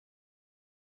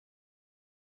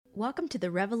Welcome to the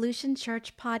Revolution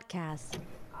Church podcast.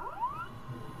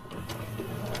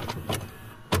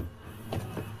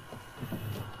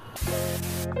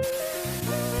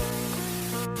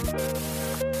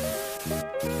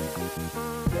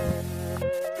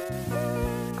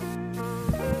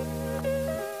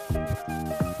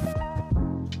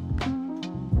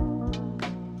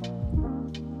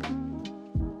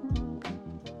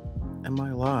 Am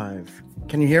I live?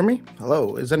 Can you hear me?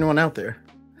 Hello, is anyone out there?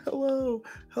 Hello.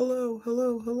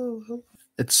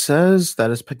 It says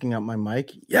that it's picking up my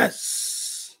mic.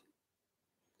 Yes.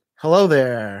 Hello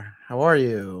there. How are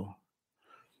you?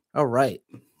 All right.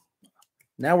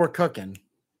 Now we're cooking.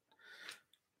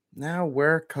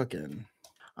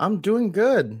 I'm doing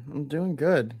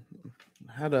good.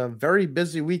 Had a very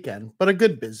busy weekend, but a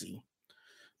good busy.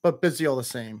 But busy all the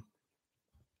same.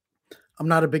 I'm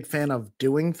not a big fan of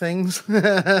doing things.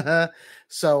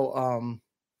 So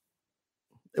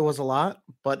it was a lot,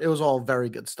 but it was all very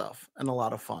good stuff and a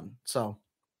lot of fun. So,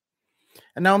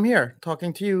 and now I'm here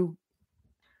talking to you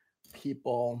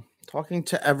people, talking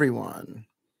to everyone.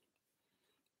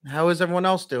 How is everyone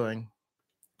else doing?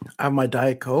 I have my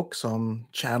Diet Coke, so I'm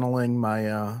channeling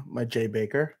my Jay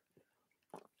Baker.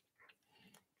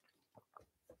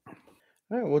 All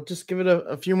right, we'll just give it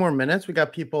a few more minutes. We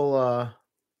got people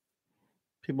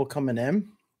coming in.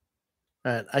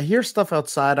 All right, I hear stuff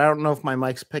outside. I don't know if my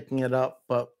mic's picking it up,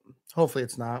 but hopefully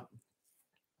it's not.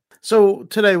 So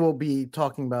today we'll be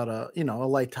talking about a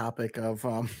light topic of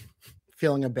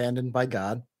feeling abandoned by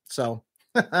God. So,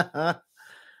 and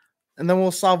then we'll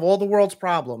solve all the world's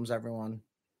problems, everyone.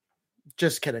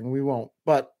 Just kidding, we won't,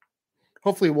 but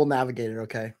hopefully we'll navigate it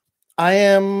okay. I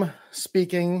am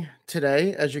speaking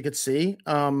today, as you can see,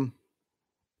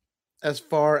 as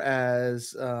far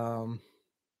as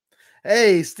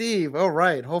hey Steve, all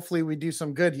right, hopefully we do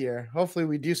some good here.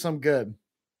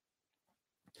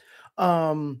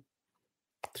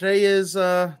 Today is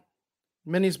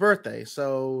Minnie's birthday,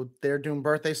 so they're doing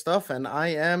birthday stuff and I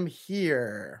am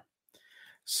here.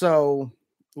 So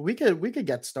we could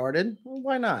get started. Well,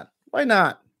 why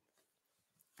not?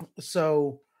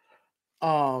 So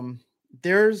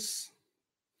there's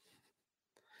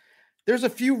a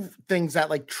few things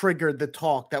that like triggered the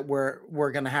talk that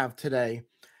we're gonna have today.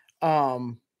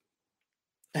 Some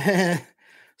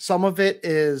of it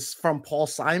is from Paul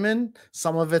Simon,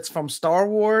 some of it's from Star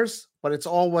Wars, but it's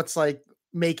all what's like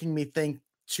making me think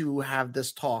to have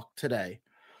this talk today.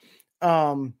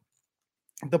 The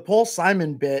Paul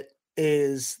Simon bit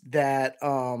is that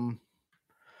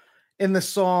in the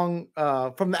song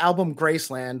from the album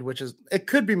Graceland, which it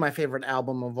could be my favorite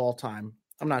album of all time.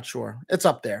 I'm not sure. It's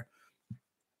up there.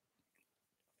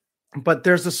 But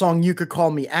there's the song You Could Call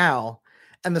Me Al,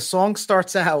 and the song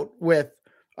starts out with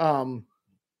a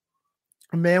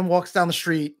man walks down the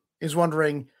street, is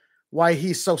wondering why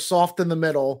he's so soft in the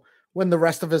middle when the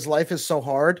rest of his life is so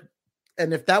hard.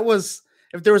 And if there was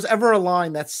ever a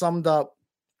line that summed up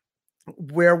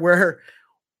where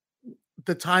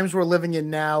the times we're living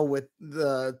in now with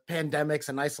the pandemics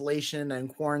and isolation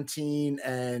and quarantine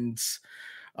and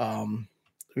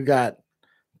we got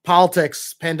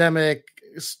politics, pandemic,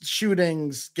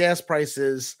 shootings, gas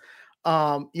prices,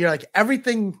 like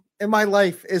everything in my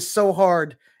life is so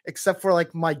hard except for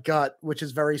like my gut, which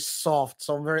is very soft.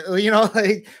 So I'm very,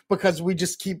 like, because we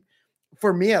just keep,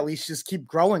 for me at least, just keep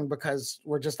growing because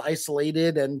we're just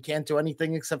isolated and can't do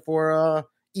anything except for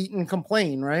eat and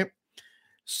complain, right?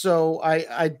 So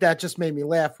I that just made me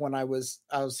laugh when I was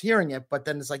hearing it, but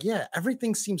then it's like, yeah,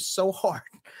 everything seems so hard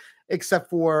except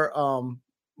for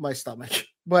my stomach.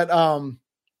 But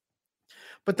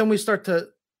then we start to,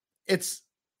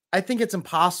 I think it's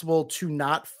impossible to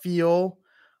not feel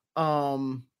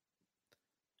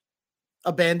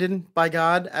abandoned by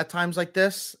God at times like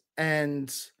this.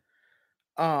 And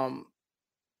right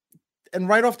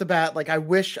off the bat, like I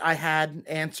wish I had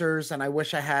answers and I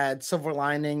wish I had silver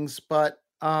linings, but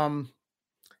I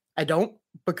don't,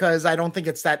 because I don't think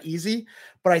it's that easy.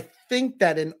 But I think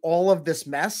that in all of this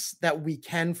mess that we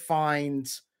can find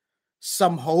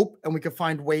some hope and we can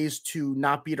find ways to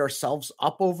not beat ourselves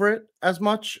up over it as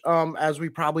much as we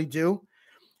probably do.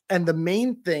 And the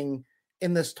main thing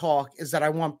in this talk is that I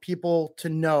want people to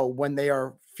know when they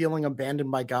are feeling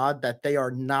abandoned by God, that they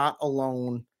are not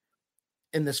alone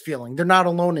in this feeling. They're not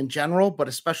alone in general, but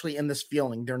especially in this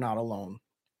feeling, they're not alone.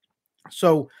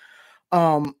 So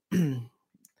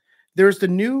there's the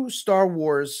new Star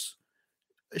Wars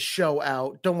show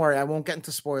out. Don't worry, I won't get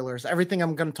into spoilers. Everything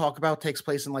I'm going to talk about takes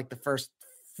place in like the first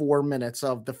 4 minutes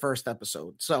of the first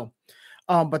episode. So,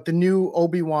 but the new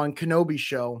Obi-Wan Kenobi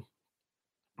show,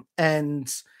 and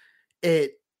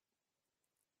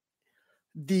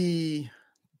the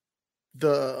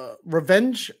the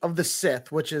Revenge of the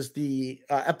Sith, which is the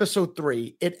episode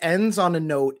 3, it ends on a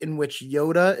note in which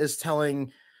Yoda is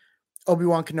telling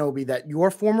Obi-Wan Kenobi that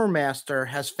your former master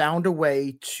has found a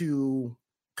way to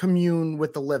commune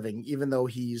with the living, even though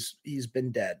he's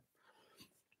been dead.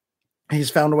 He's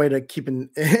found a way to keep in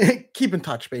keep in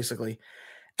touch, basically.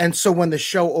 And so when the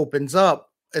show opens up,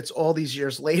 it's all these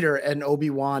years later, and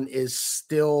Obi-Wan is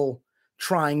still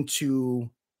trying to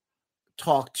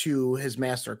talk to his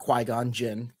master, Qui-Gon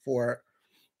Jinn, for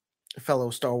fellow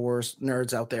Star Wars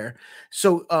nerds out there.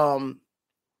 So,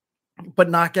 but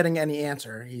not getting any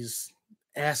answer. He's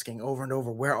asking over and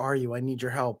over, where are you? I need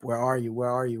your help. Where are you? Where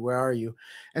are you? Where are you?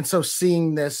 And so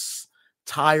seeing this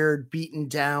tired, beaten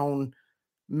down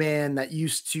man that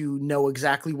used to know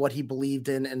exactly what he believed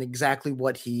in and exactly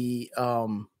what he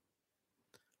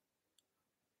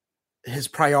his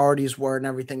priorities were and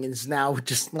everything is now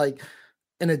just like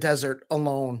in a desert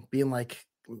alone, being like,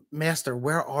 master,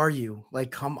 where are you?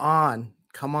 Like, come on.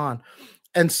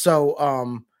 And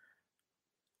so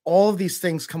all of these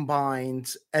things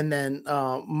combined, and then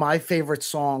my favorite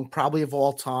song probably of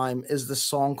all time is the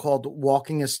song called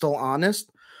Walking Is Still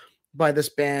Honest by this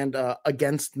band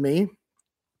Against Me.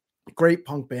 Great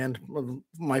punk band,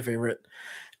 my favorite.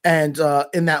 And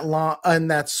in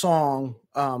that song,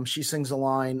 she sings a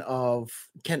line of,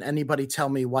 can anybody tell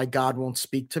me why God won't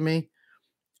speak to me?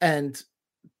 And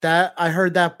that I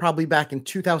heard that probably back in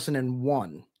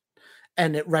 2001,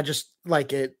 and it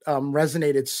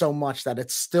resonated so much that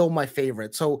it's still my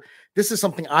favorite. So this is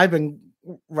something I've been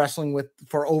wrestling with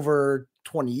for over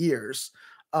 20 years.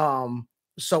 So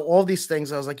all these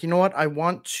things, I was like, you know what? I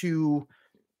want to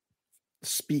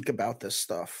speak about this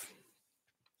stuff.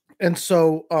 And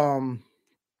so,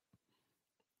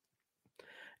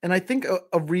 and I think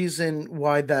a reason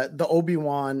why the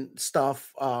Obi-Wan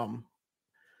stuff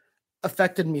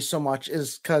affected me so much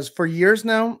is because for years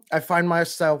now, I find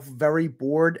myself very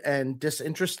bored and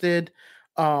disinterested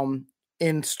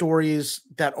in stories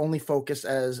that only focus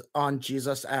on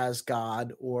Jesus as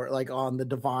God, or like on the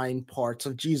divine parts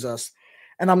of Jesus.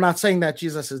 And I'm not saying that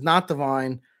Jesus is not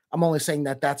divine. I'm only saying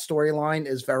that storyline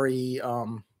is very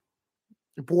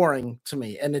boring to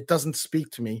me, and it doesn't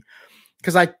speak to me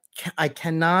because I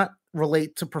cannot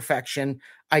relate to perfection.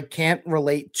 I can't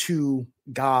relate to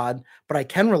God, but I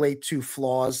can relate to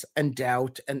flaws and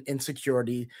doubt and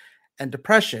insecurity and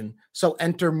depression. So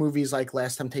enter movies like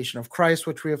Last Temptation of Christ,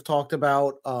 which we have talked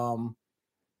about,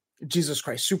 Jesus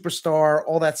Christ Superstar,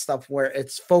 all that stuff where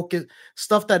it's focused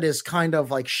stuff that is kind of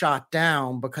like shot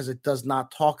down because it does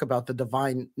not talk about the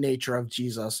divine nature of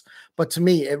Jesus. But to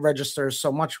me, it registers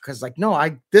so much because like, no,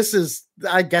 I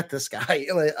get this guy.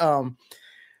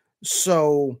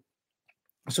 So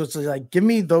it's like, give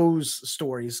me those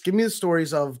stories. Give me the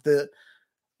stories of the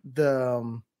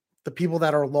people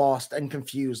that are lost and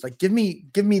confused. Like, give me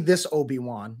this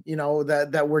Obi-Wan,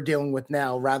 that we're dealing with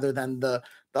now, rather than the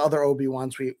other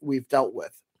Obi-Wans we've dealt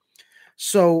with.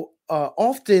 So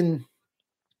often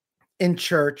in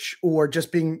church, or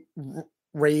just being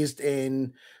raised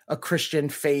in a Christian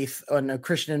faith and a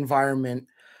Christian environment,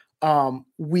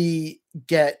 we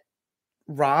get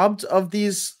robbed of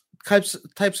these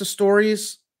types of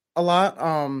stories a lot,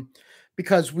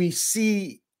 because we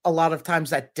see a lot of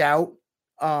times that doubt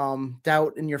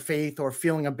in your faith, or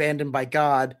feeling abandoned by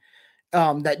God,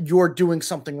 that you're doing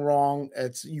something wrong.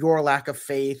 It's your lack of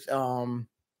faith. And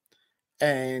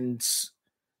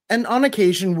on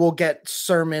occasion we'll get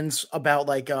sermons about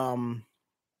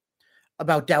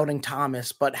about doubting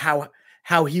Thomas, but how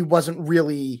he wasn't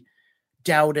really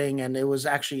doubting, and it was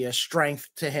actually a strength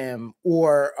to him.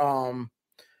 Or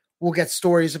we'll get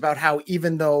stories about how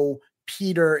even though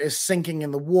Peter is sinking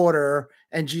in the water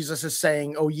and Jesus is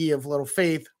saying, "Oh, ye of little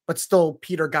faith," but still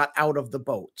Peter got out of the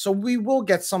boat. So we will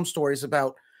get some stories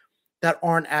about that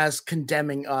aren't as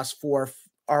condemning us for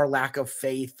our lack of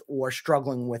faith or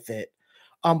struggling with it.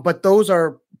 But those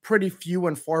are pretty few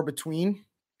and far between.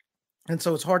 And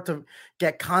so it's hard to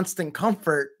get constant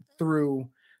comfort through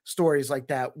stories like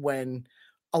that, when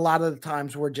a lot of the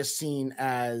times we're just seen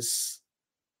as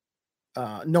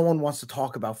no one wants to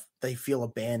talk about. They feel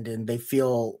abandoned. They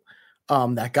feel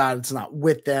that God's not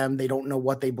with them. They don't know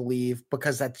what they believe,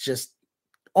 because that's just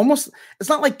almost, it's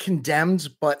not like condemned,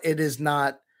 but it is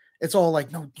not. It's all like,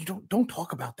 no, you don't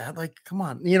talk about that. Like, come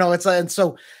on, it's and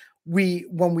so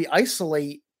when we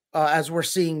isolate, as we're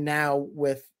seeing now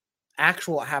with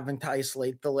actual having to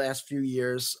isolate the last few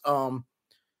years,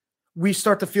 we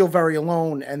start to feel very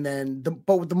alone. And then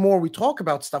but the more we talk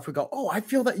about stuff, we go, oh, I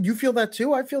feel that. You feel that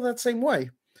too. I feel that same way.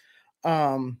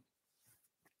 And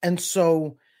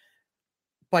so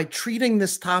by treating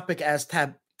this topic as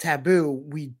taboo,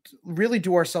 we really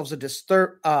do ourselves a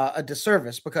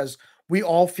disservice, because we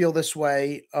all feel this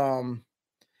way.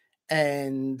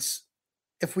 And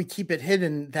if we keep it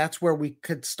hidden, that's where we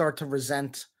could start to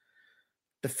resent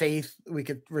the faith. We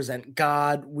could resent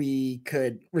God. We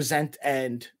could resent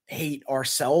and hate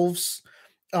ourselves.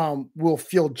 We'll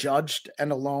feel judged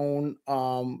and alone,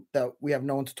 that we have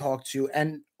no one to talk to.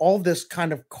 And all this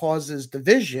kind of causes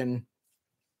division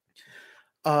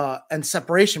and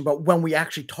separation. But when we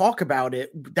actually talk about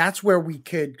it, that's where we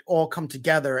could all come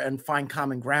together and find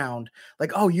common ground.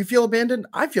 Like, oh, you feel abandoned?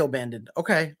 I feel abandoned.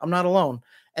 Okay, I'm not alone.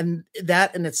 And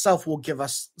that in itself will give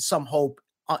us some hope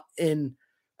in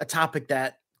a topic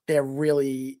that there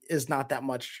really is not that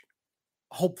much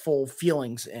hopeful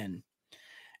feelings in.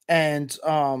 And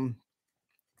to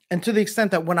the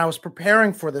extent that when I was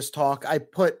preparing for this talk, I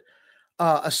put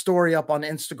a story up on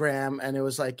Instagram, and it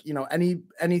was like,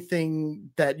 anything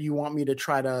that you want me to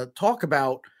try to talk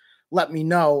about, let me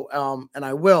know, and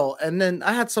I will. And then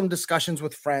I had some discussions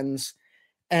with friends,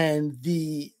 and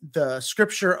the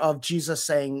scripture of Jesus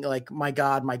saying, like, my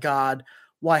God,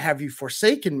 why have you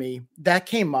forsaken me? That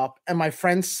came up, and my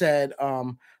friend said,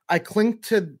 I cling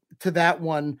to that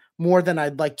one more than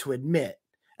I'd like to admit.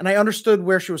 And I understood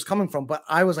where she was coming from, but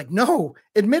I was like, no,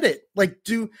 admit it. Like,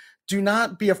 do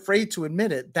not be afraid to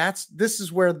admit it. This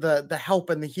is where the help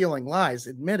and the healing lies.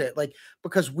 Admit it, like,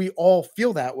 because we all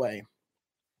feel that way.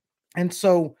 And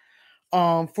so,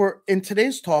 for in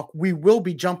today's talk, we will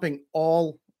be jumping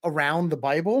all around the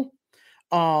Bible,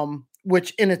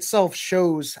 which in itself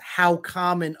shows how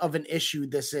common of an issue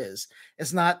this is.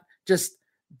 It's not just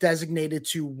designated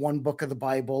to one book of the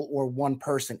Bible or one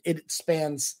person. It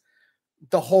spans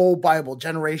the whole Bible,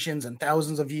 generations and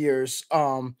thousands of years.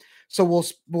 So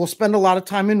we'll spend a lot of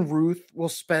time in Ruth. We'll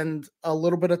spend a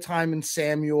little bit of time in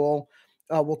Samuel.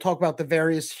 We'll talk about the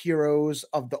various heroes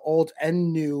of the Old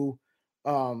and New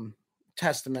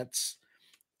Testaments,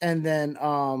 and then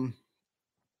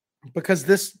because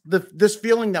this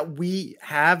feeling that we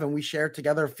have and we share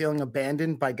together, feeling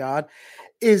abandoned by God,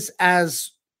 is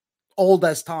as old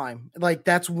as time. Like,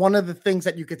 that's one of the things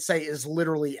that you could say is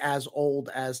literally as old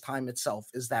as time itself,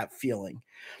 is that feeling.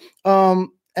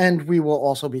 And we will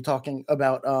also be talking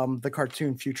about the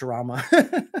cartoon Futurama.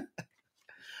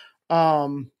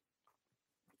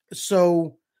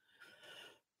 So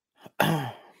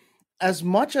as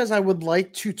much as I would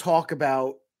like to talk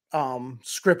about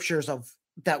scriptures of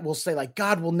that will say, like,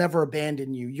 God will never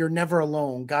abandon you, you're never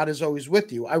alone, God is always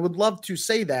with you, I would love to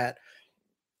say that,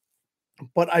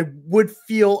 but I would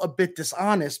feel a bit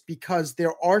dishonest, because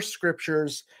there are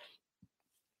scriptures,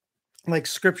 like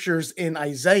scriptures in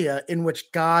Isaiah, in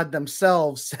which God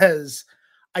themselves says,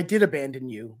 I did abandon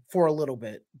you for a little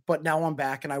bit, but now I'm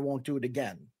back and I won't do it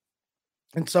again.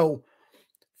 And so,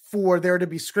 for there to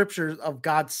be scriptures of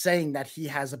God saying that he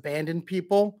has abandoned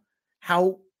people,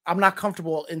 how I'm not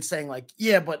comfortable in saying, like,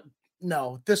 yeah, but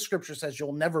no, this scripture says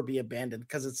you'll never be abandoned,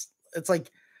 because it's like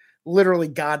literally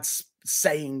God's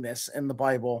saying this in the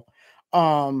Bible.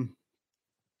 And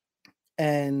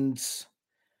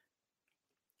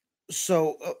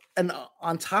so, and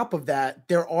on top of that,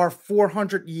 there are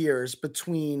 400 years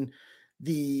between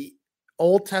the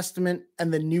Old Testament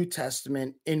and the New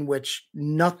Testament in which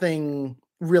nothing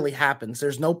really happens.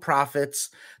 There's no prophets,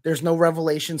 there's no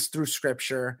revelations through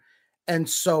scripture. And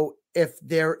so, if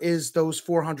there is those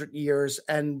 400 years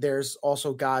and there's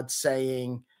also God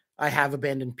saying, I have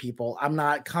abandoned people, I'm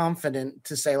not confident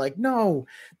to say, like, no,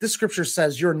 this scripture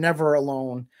says you're never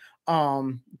alone.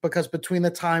 Because between the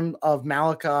time of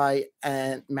Malachi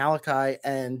and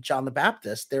John the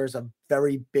Baptist, there's a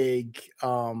very big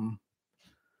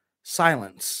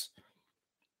silence.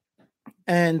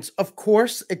 And of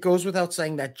course, it goes without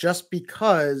saying that just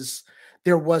because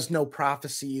there was no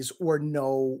prophecies or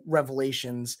no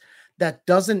revelations, that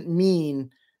doesn't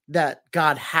mean that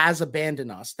God has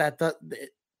abandoned us.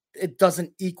 It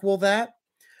doesn't equal that.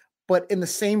 But in the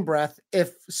same breath,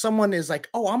 if someone is like,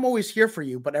 oh, I'm always here for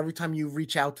you, but every time you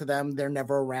reach out to them, they're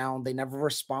never around, they never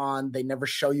respond, they never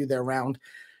show you they're around,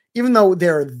 even though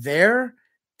they're there,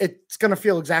 it's going to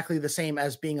feel exactly the same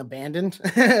as being abandoned.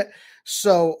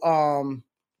 So,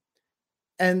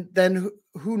 and then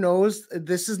who knows?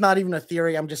 This is not even a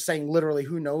theory. I'm just saying, literally,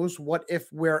 who knows? What if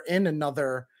we're in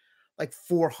another like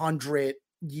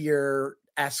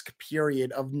 400-year-esque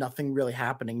period of nothing really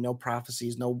happening, no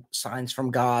prophecies, no signs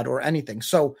from God or anything?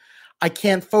 So I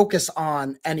can't focus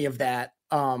on any of that.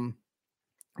 But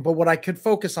what I could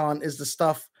focus on is the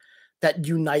stuff that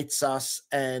unites us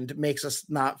and makes us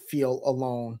not feel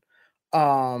alone.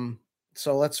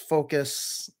 So let's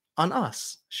focus on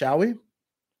us, shall we?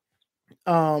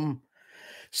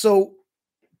 So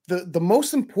the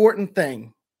most important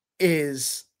thing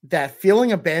is that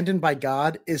feeling abandoned by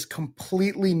God is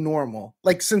completely normal.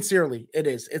 Like, sincerely, it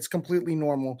is. It's completely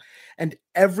normal, and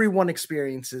everyone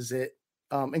experiences it,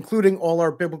 including all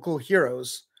our biblical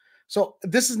heroes. So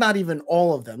this is not even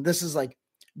all of them. This is like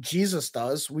Jesus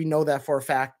does. We know that for a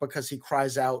fact because he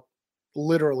cries out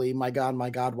literally, my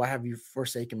God, why have you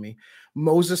forsaken me?"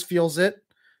 Moses feels it.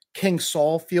 King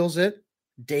Saul feels it.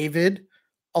 David,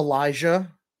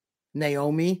 Elijah,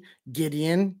 Naomi,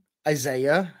 Gideon,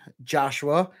 Isaiah,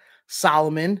 Joshua,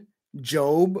 Solomon,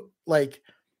 Job. Like,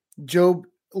 Job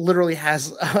literally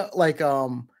has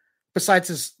besides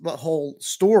his the whole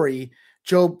story,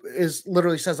 Job is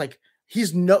literally says like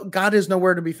God is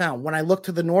nowhere to be found. When I look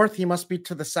to the north, he must be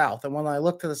to the south, and when I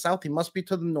look to the south, he must be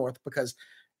to the north, because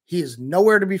he is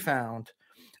nowhere to be found.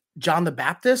 John the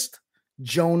Baptist,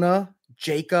 Jonah,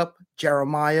 Jacob,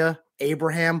 Jeremiah,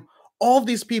 Abraham, all of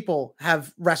these people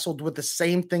have wrestled with the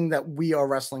same thing that we are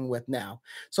wrestling with now.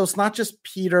 So it's not just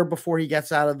Peter before he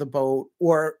gets out of the boat,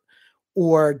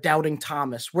 or doubting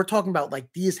Thomas. We're talking about like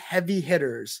these heavy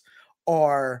hitters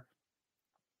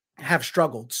have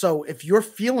struggled. So if you're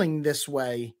feeling this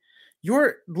way,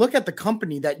 look at the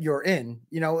company that you're in.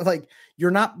 Like, you're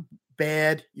not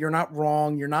bad, you're not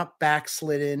wrong, you're not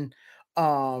backslidden.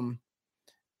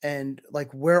 And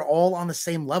like, we're all on the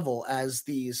same level as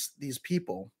these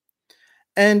people.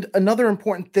 And another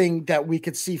important thing that we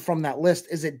could see from that list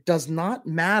is it does not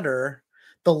matter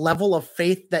the level of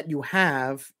faith that you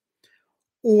have,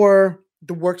 or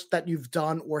the works that you've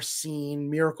done or seen,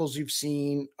 miracles you've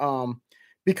seen.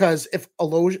 Because if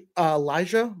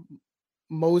Elijah,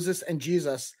 Moses, and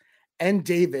Jesus and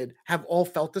David have all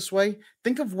felt this way,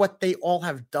 think of what they all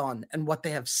have done and what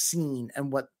they have seen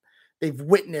and what they've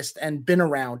witnessed and been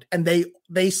around, and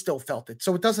they still felt it.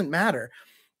 So it doesn't matter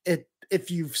if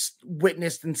you've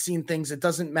witnessed and seen things. It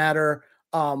doesn't matter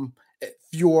if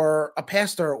you're a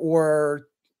pastor or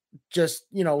just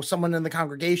someone in the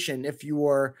congregation, if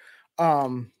you're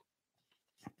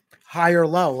high or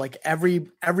low. Like,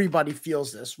 everybody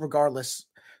feels this regardless.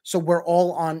 So we're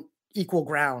all on equal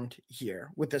ground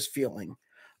here with this feeling.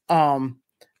 And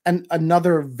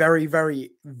another very,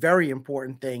 very, very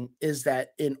important thing is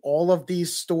that in all of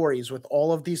these stories with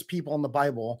all of these people in the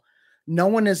Bible, no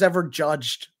one is ever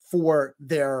judged for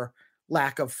their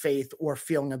lack of faith or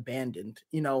feeling abandoned.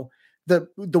 The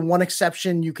one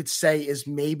exception you could say is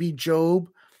maybe Job,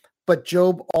 but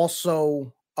Job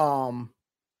also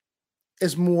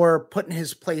is more put in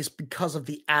his place because of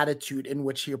the attitude in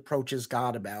which he approaches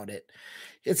God about it.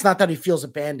 It's not that he feels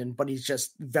abandoned, but he's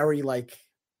just very like,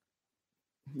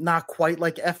 not quite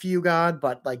like F you, God,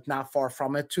 but like not far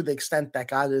from it, to the extent that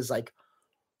God is like,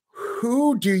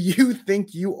 who do you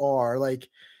think you are? Like,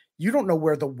 you don't know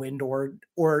where the wind or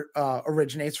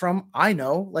originates from. I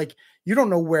know. Like, you don't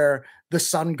know where the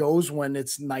sun goes when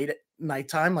it's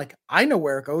nighttime. Like, I know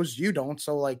where it goes. You don't.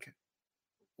 So like,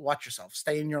 watch yourself,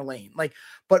 stay in your lane. Like,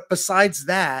 but besides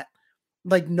that,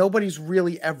 like, nobody's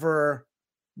really ever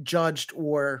judged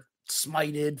or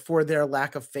smited for their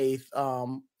lack of faith,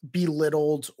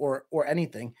 belittled or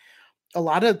anything. A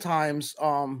lot of times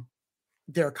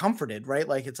they're comforted, right?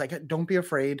 Like, it's like, don't be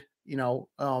afraid,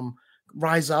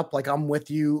 rise up, like, I'm with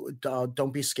you,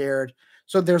 don't be scared.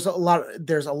 So there's a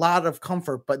lot of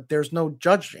comfort, but there's no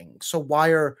judging. So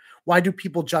why do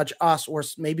people judge us, or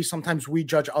maybe sometimes we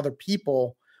judge other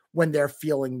people when they're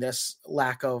feeling this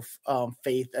lack of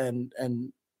faith and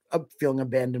feeling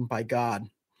abandoned by God?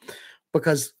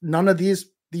 Because none of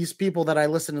these people that I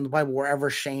listed in the Bible were ever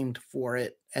shamed for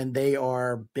it, and they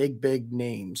are big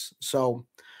names. So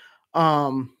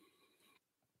no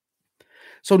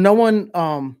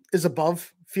one is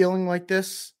above feeling like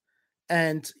this.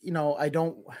 And I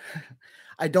don't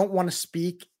want to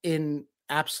speak in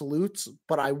absolutes,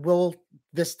 but I will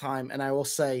this time, and I will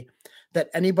say that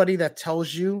anybody that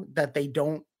tells you that they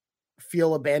don't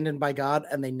feel abandoned by God,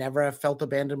 and they never have felt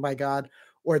abandoned by God,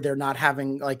 or they're not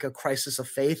having like a crisis of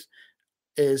faith,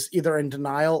 is either in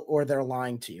denial or they're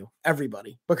lying to you.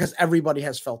 Everybody, because everybody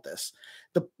has felt this.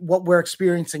 What we're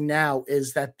experiencing now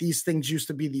is that these things used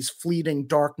to be these fleeting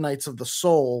dark nights of the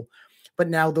soul, but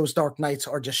now those dark nights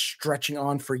are just stretching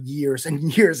on for years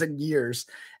and years and years.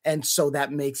 And so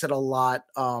that makes it a lot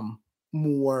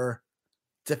more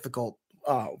difficult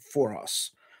for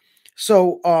us.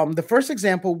 So the first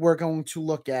example we're going to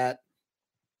look at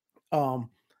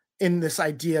in this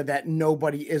idea that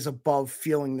nobody is above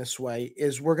feeling this way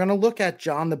is we're going to look at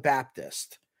John the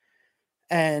Baptist.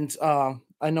 And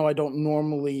I know I don't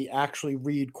normally actually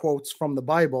read quotes from the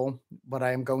Bible, but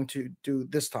I am going to do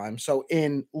this time. So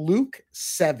in Luke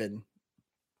 7,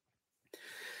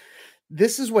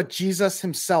 This is what Jesus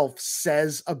himself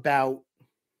says about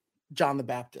John the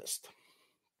Baptist.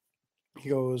 He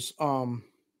goes, a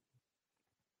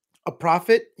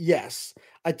prophet? Yes.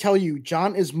 I tell you,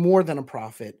 John is more than a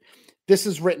prophet. This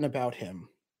is written about him.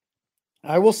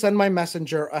 I will send my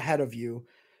messenger ahead of you,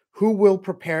 who will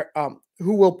prepare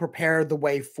the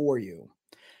way for you.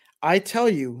 I tell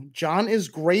you, John is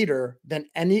greater than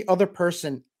any other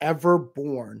person ever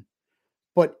born,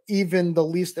 but even the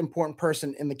least important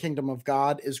person in the kingdom of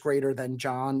God is greater than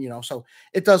John, so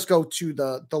it does go to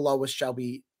the lowest shall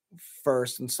be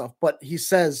first and stuff. But he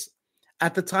says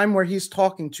at the time where he's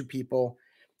talking to people,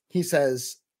 he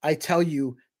says, I tell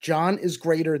you, John is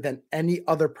greater than any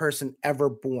other person ever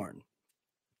born.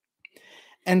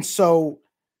 And so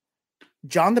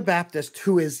John the Baptist,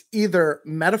 who is either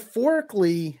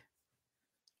metaphorically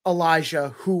Elijah,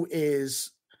 who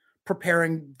is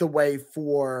preparing the way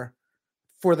for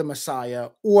the Messiah,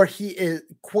 or he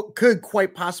could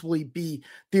quite possibly be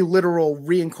the literal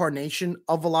reincarnation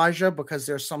of Elijah, because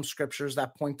there's some scriptures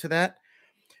that point to that.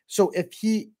 So if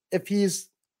he's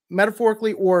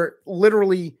metaphorically or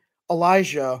literally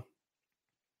Elijah,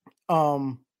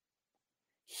 when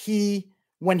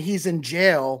he's in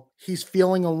jail, he's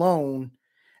feeling alone,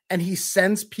 and he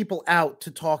sends people out to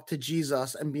talk to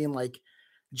Jesus and being like,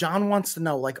 John wants to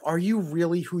know, like, are you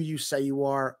really who you say you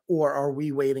are, or are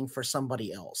we waiting for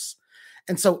somebody else?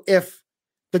 And so if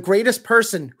the greatest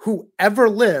person who ever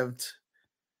lived,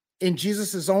 in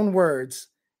Jesus's own words,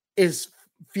 is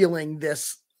feeling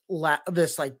this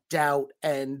like doubt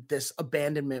and this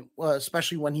abandonment,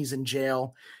 especially when he's in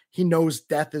jail, he knows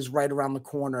death is right around the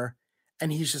corner. And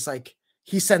he's just like,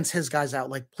 he sends his guys out,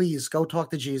 like, please go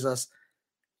talk to Jesus.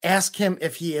 Ask him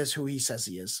if he is who he says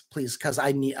he is, please, because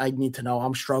I need to know.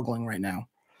 I'm struggling right now.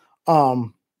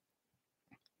 And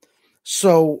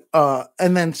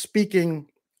then speaking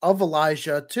of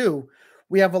Elijah too,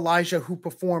 we have Elijah who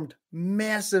performed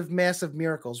massive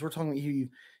miracles. We're talking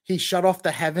he shut off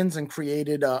the heavens and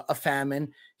created a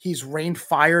famine. He's rained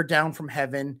fire down from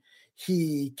heaven.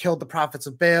 He killed the prophets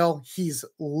of Baal. He's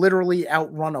literally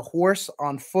outrun a horse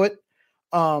on foot.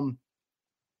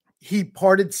 He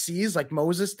parted seas like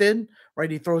Moses did, right?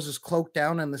 He throws his cloak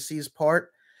down and the seas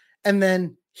part. And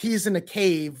then he's in a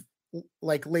cave,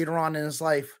 like later on in his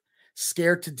life,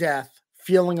 scared to death,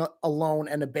 feeling alone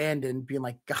and abandoned, being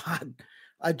like, God,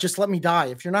 just let me die.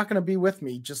 If you're not going to be with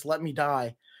me, just let me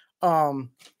die.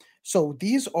 So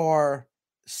these are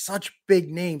such big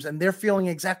names, and they're feeling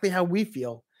exactly how we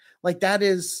feel. Like, that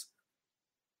is,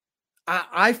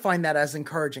 I find that as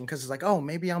encouraging, because it's like, oh,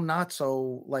 maybe I'm not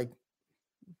so like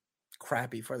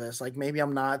crappy for this. Like, maybe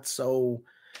I'm not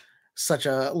such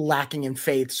a lacking in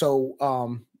faith,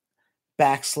 so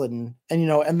backslidden.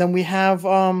 And and then we have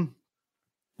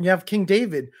you have King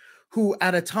David, who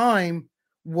at a time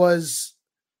was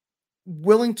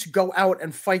willing to go out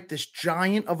and fight this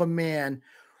giant of a man,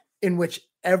 in which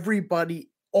everybody,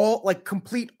 all like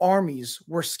complete armies,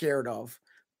 were scared of.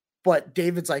 But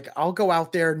David's like, I'll go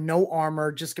out there, no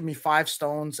armor, just give me 5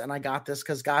 stones and I got this,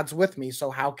 because God's with me.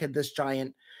 So how could this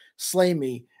giant slay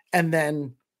me? And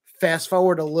then fast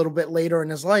forward a little bit later in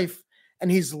his life,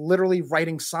 and he's literally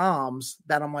writing Psalms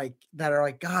that are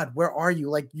like, God, where are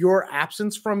you? Like, your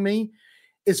absence from me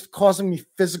is causing me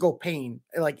physical pain.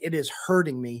 Like, it is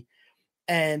hurting me.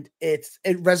 And it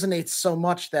resonates so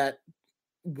much that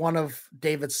one of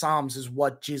David's Psalms is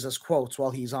what Jesus quotes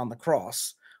while he's on the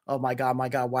cross. Oh my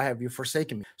God, why have you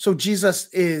forsaken me? So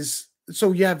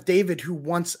so you have David, who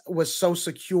once was so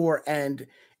secure and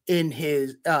in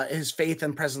his faith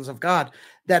and presence of God,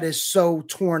 that is so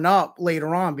torn up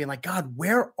later on, being like, God,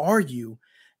 where are you?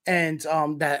 And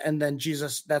then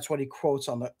Jesus, that's what he quotes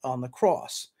on the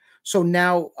cross. So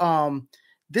now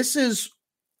this is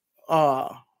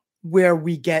where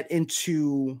we get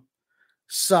into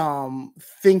some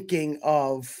thinking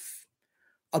of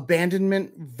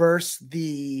abandonment versus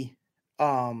the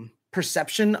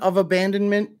perception of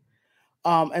abandonment.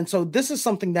 And so this is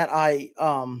something that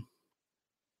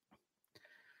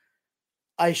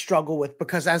I struggle with,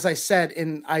 because as I said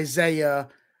in Isaiah,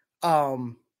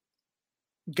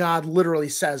 God literally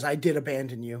says, I did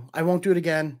abandon you. I won't do it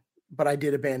again, but I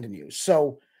did abandon you.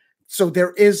 So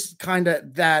there is kind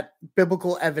of that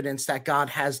biblical evidence that God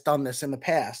has done this in the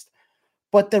past.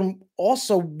 But then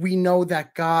also we know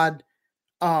that God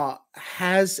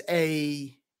has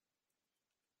a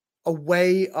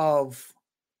way of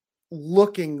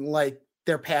looking like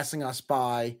they're passing us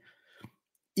by,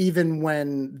 even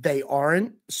when they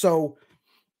aren't. So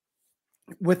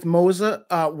with Moses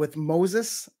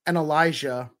and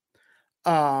Elijah,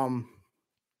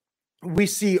 we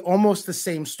see almost the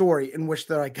same story, in which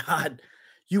they're like, God,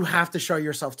 you have to show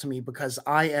yourself to me because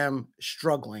I am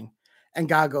struggling. And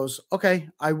God goes, okay,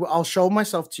 I'll show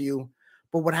myself to you.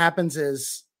 But what happens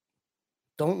is,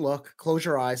 don't look, close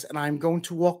your eyes, and I'm going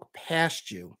to walk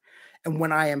past you. And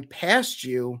when I am past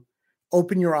you,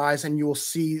 open your eyes and you will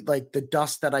see like the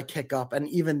dust that I kick up. And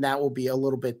even that will be a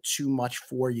little bit too much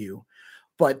for you.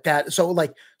 But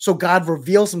so God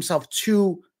reveals himself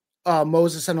to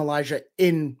Moses and Elijah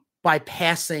by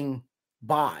passing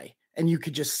by. And you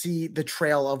could just see the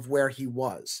trail of where he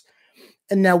was.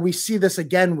 And now we see this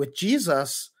again with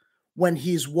Jesus when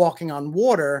he's walking on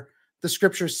water. The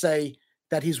scriptures say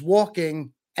that he's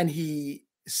walking and he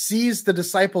sees the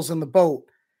disciples in the boat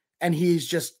and he's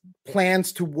just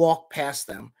plans to walk past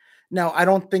them. Now, I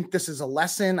don't think this is a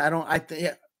lesson.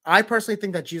 I personally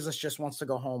think that Jesus just wants to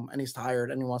go home and he's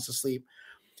tired and he wants to sleep.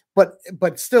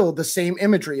 But still the same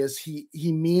imagery is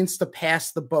he means to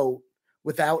pass the boat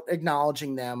without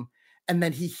acknowledging them. And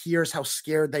then he hears how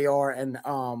scared they are and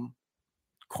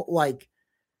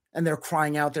they're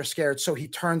crying out, they're scared. So he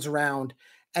turns around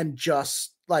and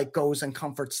just like goes and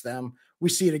comforts them. We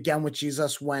see it again with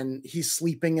Jesus when he's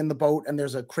sleeping in the boat and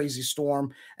there's a crazy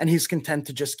storm and he's content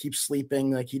to just keep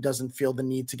sleeping. Like he doesn't feel the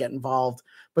need to get involved,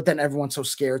 but then everyone's so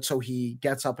scared. So he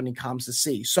gets up and he calms the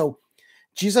sea. So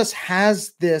Jesus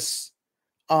has this,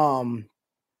 God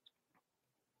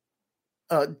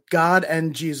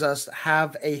and Jesus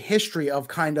have a history of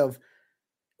kind of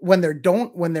when they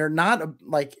don't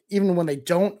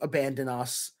abandon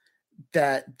us,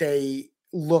 that they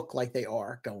look like they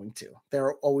are going to.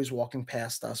 They're always walking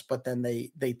past us, but then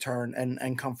they turn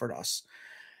and comfort us.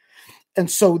 And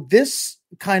so this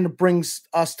kind of brings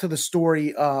us to the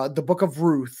story, the book of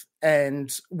Ruth,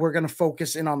 and we're going to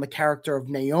focus in on the character of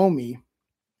Naomi.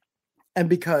 And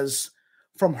because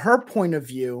from her point of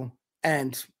view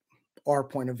and our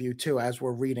point of view too, as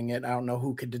we're reading it, I don't know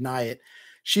who could deny it,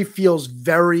 she feels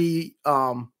very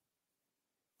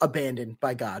abandoned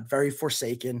by God, very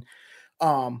forsaken.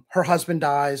 Her husband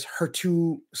dies, her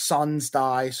 2 sons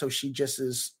die, so she just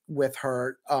is with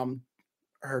her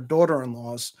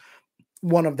daughter-in-laws,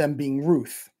 one of them being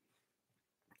Ruth.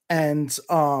 And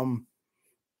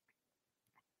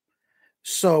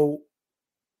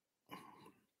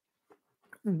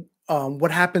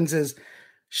what happens is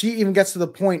she even gets to the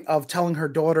point of telling her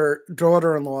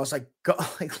daughter-in-laws, like, go,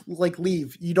 like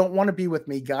leave. You don't want to be with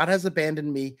me. God has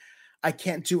abandoned me. I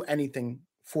can't do anything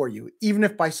for you. Even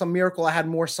if by some miracle I had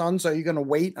more sons, are you going to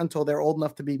wait until they're old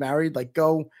enough to be married? Like,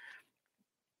 go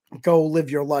live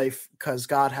your life because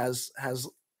God has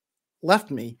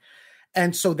left me.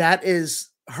 And so that is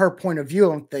her point of view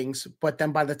on things. But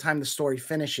then by the time the story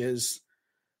finishes,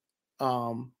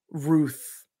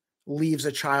 Ruth leaves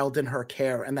a child in her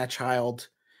care, and that child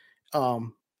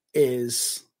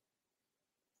is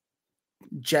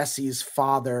Jesse's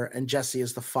father, and Jesse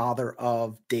is the father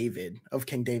of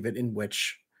King David, in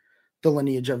which the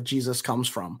lineage of Jesus comes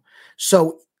from.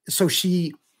 So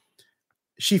she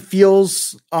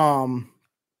feels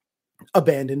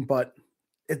abandoned, but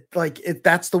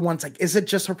that's the one. It's like, is it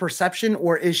just her perception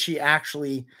or is she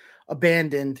actually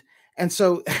abandoned? And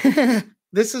so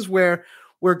this is where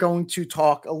we're going to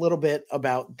talk a little bit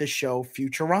about the show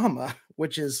Futurama,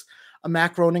 which is a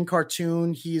Matt Groening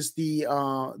cartoon. He's the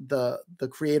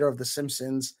creator of The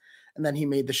Simpsons, and then he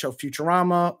made the show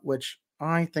Futurama, which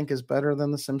I think is better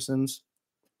than The Simpsons.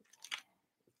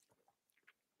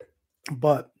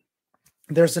 But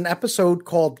there's an episode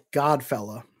called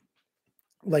Godfella,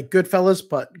 like Goodfellas,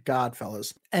 but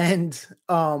Godfellas. And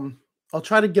I'll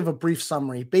try to give a brief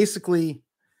summary. Basically,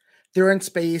 they're in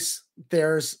space.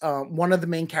 There's one of the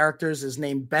main characters is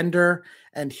named Bender,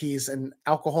 and he's an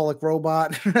alcoholic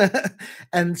robot.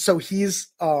 And so he's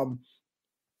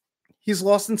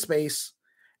lost in space,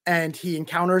 and he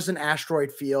encounters an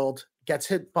asteroid field, gets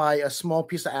hit by a small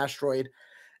piece of asteroid,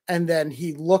 and then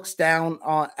he looks down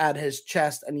at his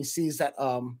chest and he sees that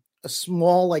a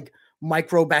small like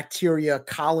microbacteria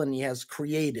colony has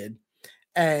created.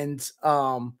 And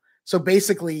so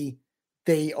basically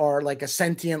they are like a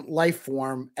sentient life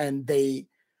form, and they,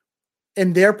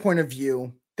 in their point of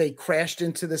view, they crashed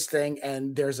into this thing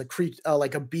and there's a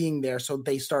like a being there. So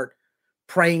they start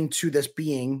praying to this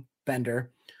being,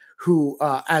 Bender, who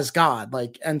as God,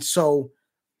 like, and so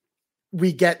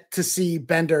we get to see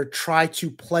Bender try to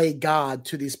play God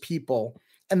to these people.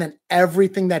 And then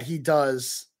everything that he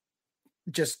does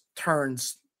just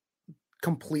turns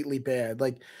completely bad.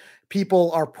 Like,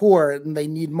 people are poor and they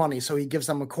need money, so he gives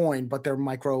them a coin, but they're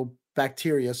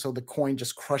microbacteria, so the coin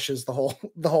just crushes the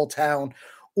whole town.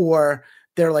 Or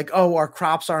they're like, oh, our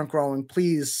crops aren't growing,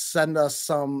 please send us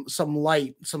some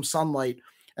light, some sunlight.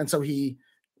 And so he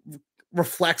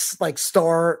reflects like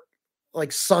star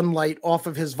like sunlight off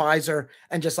of his visor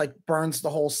and just like burns the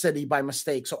whole city by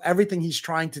mistake. So everything he's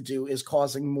trying to do is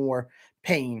causing more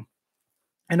pain.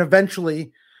 And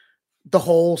eventually the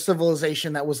whole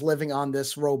civilization that was living on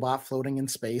this robot floating in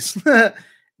space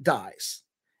dies.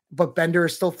 But Bender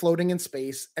is still floating in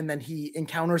space, and then he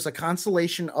encounters a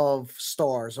constellation of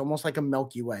stars, almost like a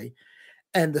Milky Way,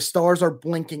 and the stars are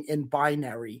blinking in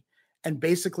binary. And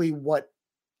basically what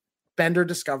Bender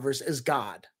discovers is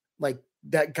God, like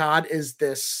that God is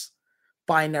this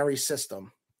binary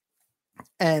system.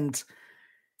 And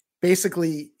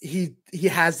basically he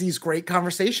has these great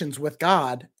conversations with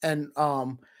God, and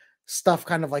stuff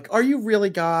kind of like, are you really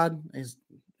God?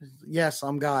 Yes,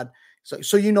 I'm God.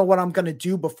 So you know what I'm going to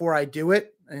do before I do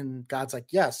it? And God's like,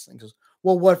 yes. And goes,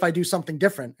 well, what if I do something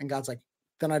different? And God's like,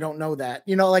 then I don't know that.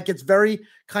 Like it's very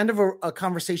kind of a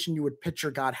conversation you would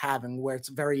picture God having, where it's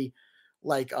very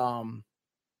like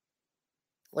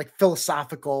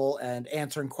philosophical and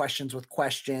answering questions with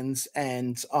questions.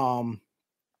 And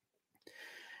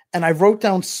I wrote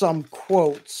down some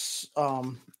quotes,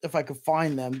 if I could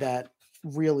find them, that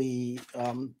really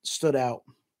stood out.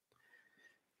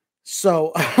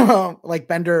 So like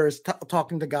Bender is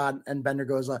talking to God, and Bender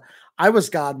goes, I was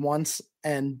God once.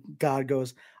 And God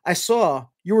goes, I saw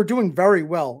you were doing very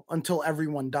well until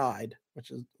everyone died,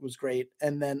 which was great.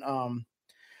 And then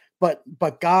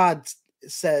but God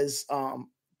says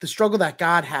the struggle that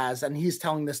God has, and he's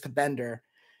telling this to Bender: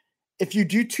 if you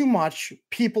do too much,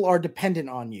 people are dependent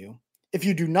on you. If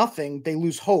you do nothing, they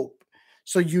lose hope.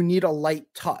 So you need a light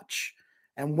touch.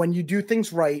 And when you do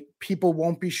things right, people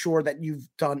won't be sure that you've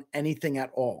done anything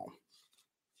at all.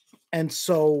 And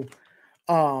so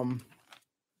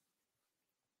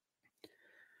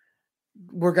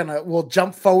we'll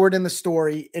jump forward in the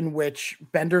story, in which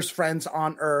Bender's friends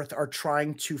on Earth are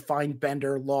trying to find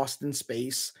Bender lost in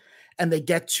space. And they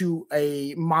get to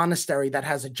a monastery that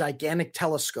has a gigantic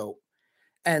telescope.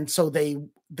 And so they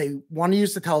want to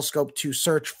use the telescope to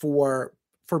search for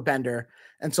Bender.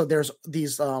 And so there's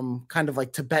these kind of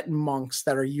like Tibetan monks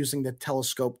that are using the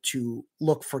telescope to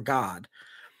look for God.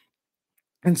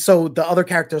 And so the other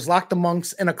characters lock the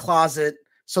monks in a closet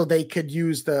so they could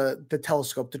use the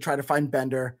telescope to try to find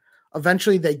Bender.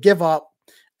 Eventually they give up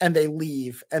and they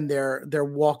leave, and they're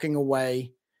walking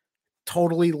away,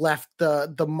 totally left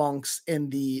the monks in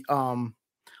the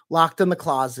locked in the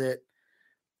closet.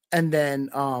 And then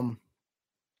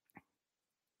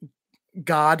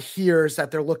God hears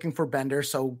that they're looking for Bender,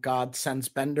 so God sends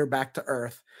Bender back to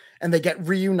Earth, and they get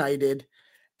reunited.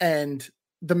 And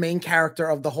the main character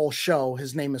of the whole show,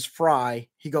 his name is Fry.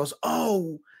 He goes,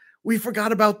 "Oh, we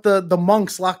forgot about the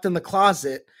monks locked in the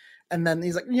closet." And then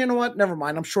he's like, "You know what? Never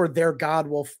mind. I'm sure their God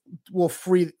will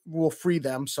free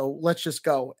them. So let's just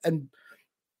go."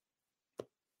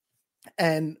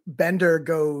 And Bender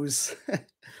goes,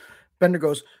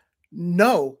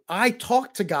 "No, I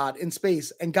talked to God in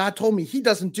space, and God told me he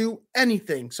doesn't do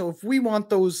anything. So if we want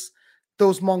those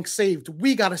monks saved,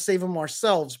 we got to save them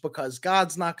ourselves, because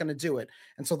God's not going to do it."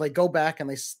 And so they go back and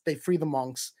they free the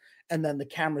monks, and then the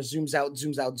camera zooms out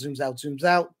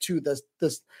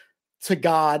to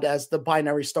God as the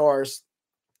binary stars,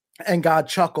 and God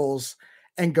chuckles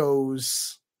and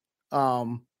goes,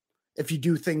 "If you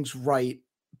do things right,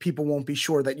 people won't be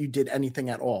sure that you did anything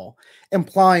at all,"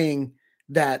 implying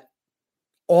that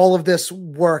all of this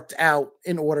worked out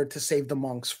in order to save the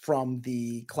monks from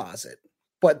the closet.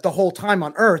 But the whole time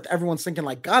on Earth, everyone's thinking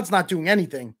like, God's not doing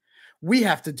anything. We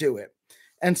have to do it.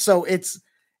 And so it's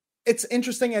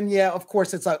interesting. And yeah, of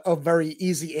course, it's a very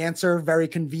easy answer, very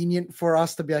convenient for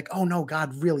us to be like, oh no,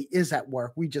 God really is at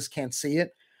work. We just can't see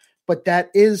it. But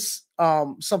that is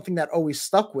something that always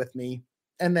stuck with me.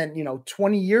 And then,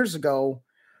 20 years ago,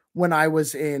 when I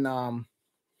was in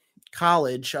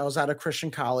college, I was at a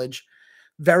Christian college,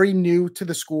 very new to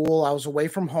the school. I was away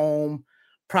from home.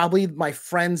 Probably my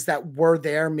friends that were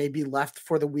there maybe left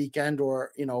for the weekend,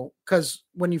 or, because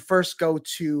when you first go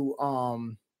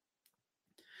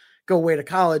away to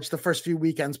college, the first few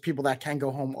weekends, people that can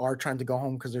go home are trying to go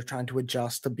home because they're trying to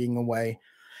adjust to being away.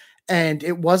 And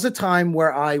it was a time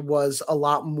where I was a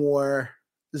lot more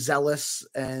zealous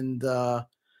and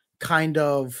kind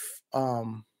of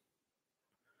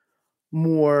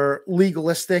more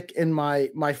legalistic in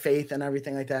my faith and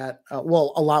everything like that.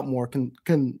 Well, a lot more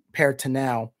compared to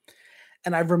now.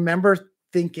 And I remember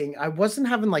thinking I wasn't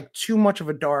having like too much of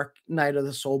a dark night of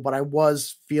the soul, but I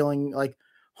was feeling like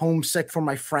homesick for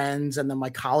my friends, and then my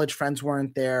college friends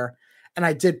weren't there. And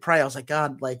I did pray. I was like,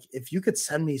 God, like, if you could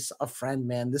send me a friend,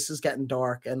 man, this is getting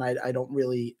dark, and I don't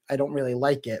really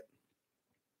like it.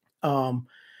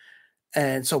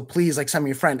 And so please, like, send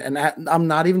me a friend. And I'm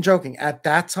not even joking. At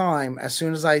that time, as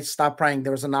soon as I stopped praying,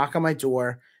 there was a knock on my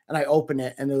door, and I opened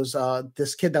it, and it was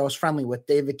this kid that I was friendly with,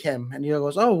 David Kim. And he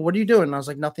goes, "Oh, what are you doing?" And I was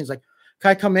like, "Nothing." He's like,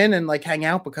 "Can I come in and like hang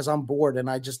out because I'm bored and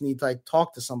I just need to like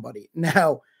talk to somebody?"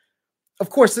 Now, of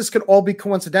course, this could all be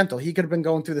coincidental. He could have been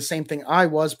going through the same thing I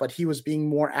was, but he was being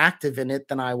more active in it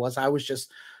than I was. I was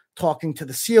just talking to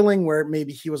the ceiling, where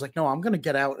maybe he was like, "No, I'm going to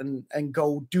get out and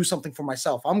go do something for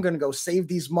myself. I'm going to go save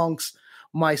these monks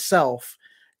myself."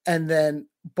 And then,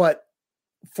 but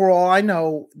for all I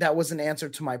know, that was an answer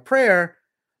to my prayer.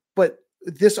 But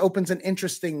this opens an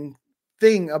interesting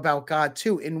thing about God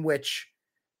too, in which,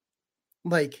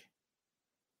 like,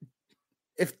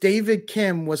 if David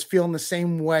Kim was feeling the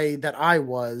same way that I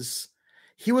was,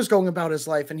 he was going about his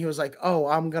life and he was like, "Oh,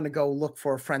 I'm going to go look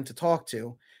for a friend to talk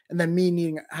to." And then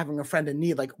me having a friend in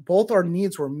need, like both our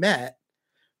needs were met,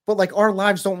 but like our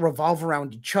lives don't revolve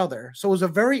around each other. So it was a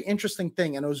very interesting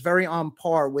thing. And it was very on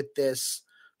par with this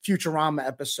Futurama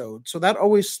episode. So that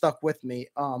always stuck with me.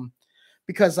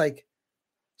 Because like,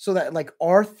 so that like,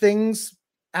 are things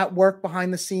at work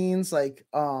behind the scenes, like,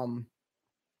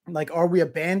 are we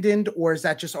abandoned, or is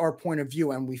that just our point of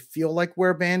view and we feel like we're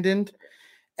abandoned?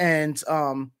 And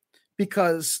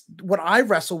because what I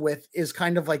wrestle with is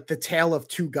kind of like the tale of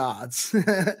two gods.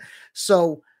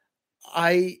 So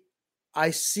I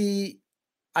I see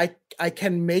I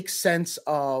can make sense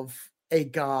of a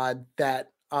god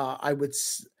that I would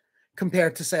compare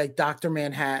to, say, like Dr.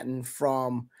 Manhattan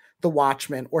from The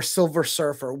Watchmen or Silver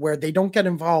Surfer, where they don't get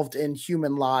involved in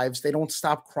human lives, they don't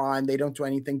stop crime, they don't do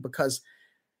anything because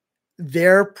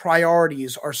their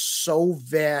priorities are so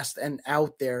vast and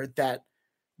out there that,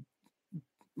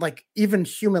 like, even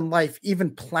human life,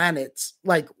 even planets,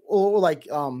 like, or like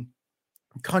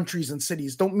countries and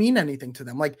cities don't mean anything to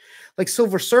them. Like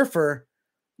Silver Surfer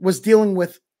was dealing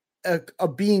with a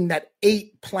being that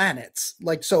ate planets.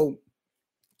 Like, so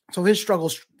his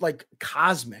struggles like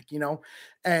cosmic,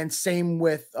 and same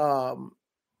with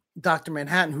Dr.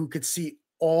 Manhattan, who could see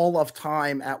all of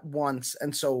time at once.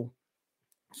 And so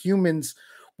humans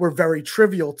were very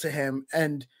trivial to him.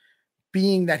 And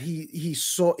being that he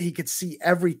saw, he could see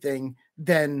everything,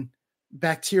 then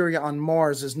bacteria on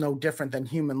Mars is no different than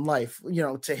human life,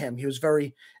 to him. He was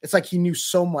very, it's like he knew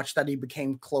so much that he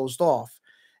became closed off.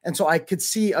 And so I could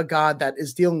see a God that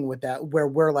is dealing with that, where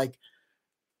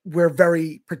we're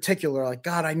very particular, like,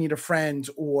 "God, I need a friend,"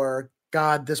 or,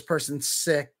 "God, this person's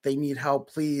sick, they need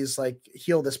help, please, like,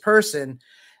 heal this person."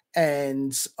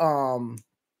 And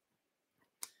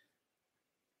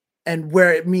and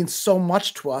where it means so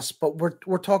much to us, but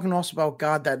we're talking also about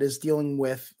God that is dealing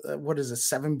with what is it,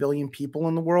 7 billion people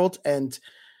in the world. And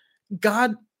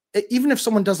God, even if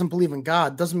someone doesn't believe in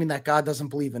God, doesn't mean that God doesn't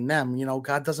believe in them.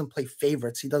 God doesn't play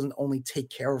favorites. He doesn't only take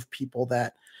care of people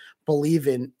that believe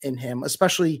in him,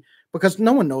 especially because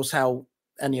no one knows how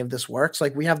any of this works.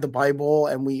 Like, we have the Bible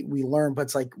and we learn, but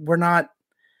it's like, we're not,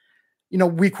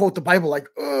 we quote the Bible like,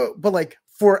 "Ugh," but like,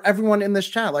 for everyone in this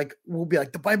chat, like, we'll be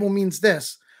like, the Bible means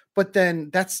this, but then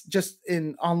that's just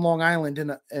on Long Island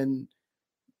in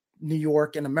New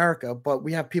York in America. But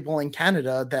we have people in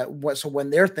Canada so when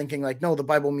they're thinking like, "No, the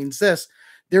Bible means this,"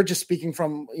 they're just speaking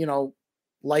from,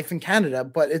 life in Canada.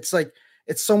 But it's like,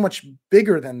 it's so much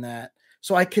bigger than that.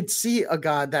 So I could see a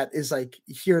God that is like,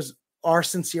 here's our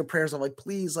sincere prayers of like,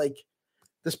 "Please, like,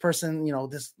 this person,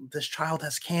 this child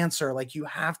has cancer, like, you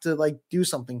have to like do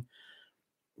something."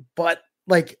 But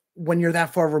like, when you're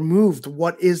that far removed,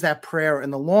 what is that prayer in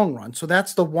the long run? So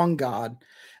that's the one God.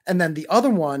 And then the other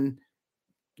one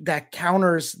that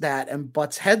counters that and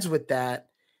butts heads with that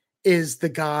is the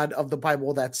God of the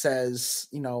Bible that says,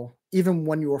 "Even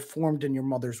when you were formed in your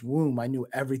mother's womb, I knew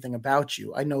everything about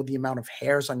you. I know the amount of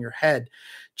hairs on your head."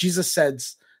 Jesus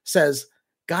says,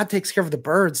 "God takes care of the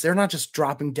birds. They're not just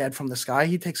dropping dead from the sky.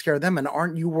 He takes care of them. And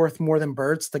aren't you worth more than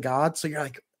birds to God?" So you're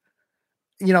like,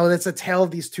 it's a tale of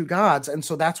these two gods. And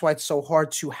so that's why it's so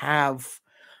hard to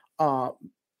uh,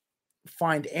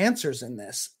 find answers in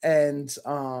this. And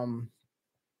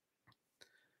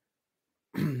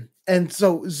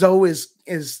so Zoe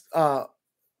is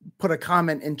put a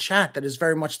comment in chat that is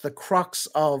very much the crux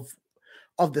of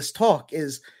this talk.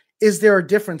 Is there a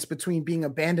difference between being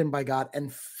abandoned by God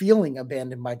and feeling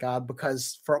abandoned by God?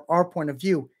 Because from our point of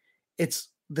view, it's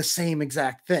the same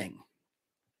exact thing.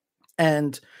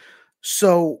 And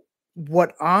so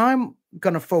what I'm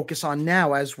going to focus on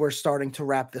now, as we're starting to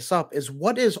wrap this up, is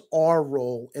what is our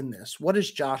role in this? What is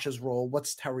Josh's role?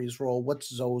 What's Terry's role? What's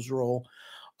Zoe's role?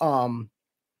 In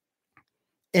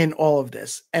all of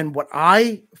this. And what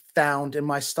I found in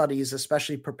my studies,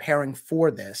 especially preparing for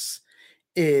this,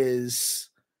 is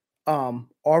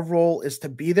Our role is to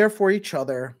be there for each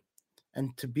other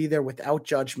and to be there without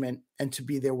judgment and to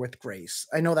be there with grace.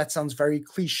 I know that sounds very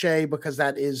cliche because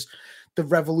that is the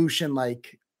revolution,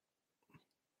 like,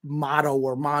 motto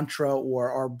or mantra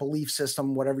or our belief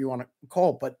system, whatever you want to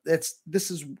call it. But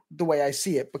this is the way I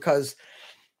see it, because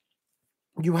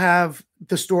you have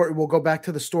the story. We'll go back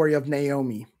to the story of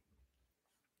Naomi,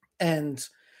 and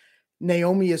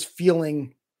Naomi is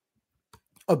feeling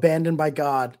abandoned by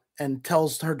God and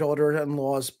tells her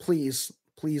daughter-in-laws, please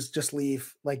just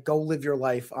leave, like, go live your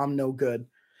life. I'm no good.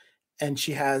 And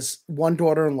she has one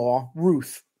daughter-in-law,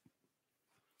 Ruth,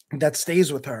 that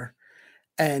stays with her,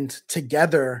 and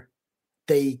together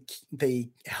they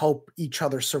help each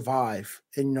other survive.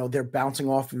 And they're bouncing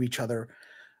off of each other.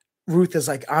 Ruth is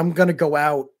like, I'm gonna go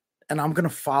out and I'm gonna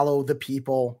follow the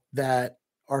people that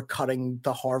are cutting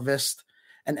the harvest,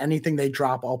 and anything they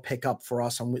drop I'll pick up for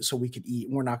us, and so we could eat.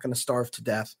 We're not going to starve to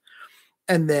death.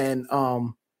 And then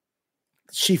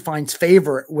she finds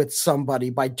favor with somebody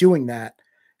by doing that.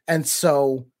 And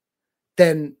so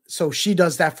she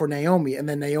does that for Naomi. And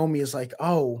then Naomi is like,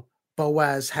 oh,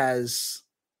 Boaz has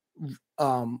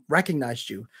recognized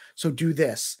you. So do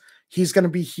this. He's going to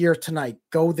be here tonight.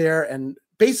 Go there and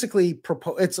basically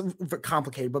propose. It's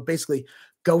complicated, but basically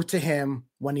go to him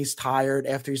when he's tired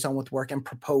after he's done with work and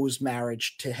propose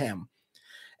marriage to him.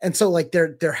 And so, like,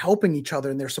 they're helping each other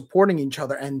and they're supporting each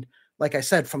other. And like I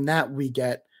said, from that we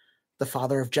get the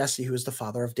father of Jesse, who is the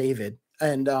father of David,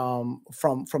 and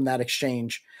from that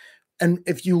exchange. And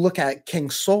if you look at King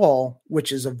Saul,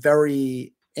 which is a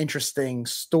very interesting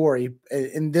story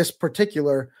in this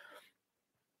particular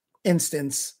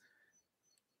instance,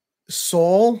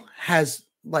 Saul has,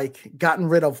 like, gotten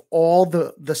rid of all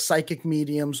the psychic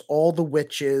mediums, all the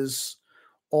witches,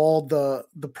 all the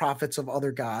prophets of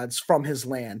other gods from his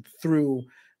land through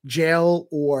jail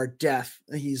or death.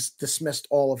 He's dismissed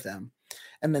all of them.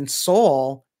 And then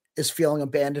Saul is feeling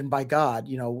abandoned by God.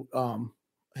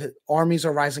 His armies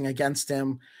are rising against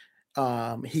him.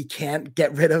 He can't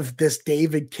get rid of this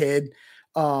David kid.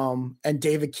 And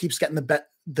David keeps getting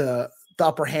the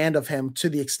upper hand of him, to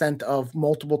the extent of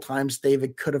multiple times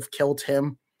David could have killed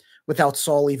him without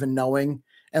Saul even knowing.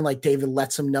 And, like, David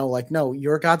lets him know, like, no,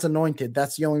 you're God's anointed.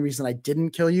 That's the only reason I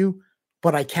didn't kill you,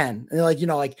 but I can. And,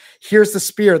 like, here's the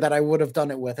spear that I would have done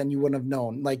it with, and you wouldn't have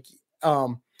known. Like,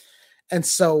 and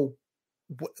so,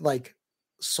 like,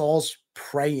 Saul's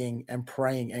praying and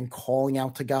calling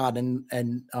out to God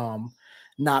and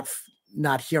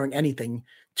not hearing anything,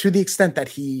 to the extent that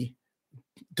he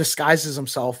disguises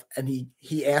himself and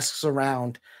he asks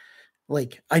around,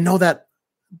 like, I know that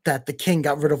the king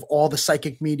got rid of all the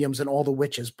psychic mediums and all the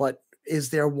witches, but is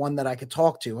there one that I could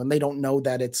talk to? And they don't know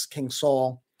that it's King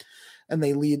Saul, and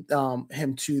they lead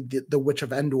him to the witch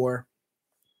of Endor.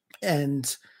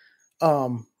 And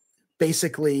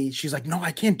basically she's like, no,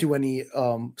 I can't do any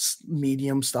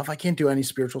medium stuff. I can't do any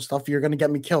spiritual stuff. You're going to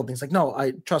get me killed. And he's like,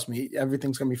 no, trust me,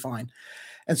 everything's going to be fine.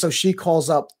 And so she calls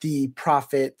up the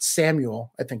prophet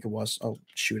Samuel, I think it was. Oh,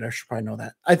 shoot, I should probably know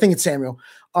that. I think it's Samuel.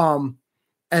 And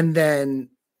then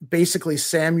basically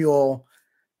Samuel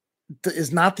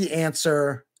is not the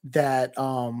answer that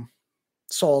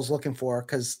Saul's looking for,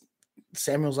 because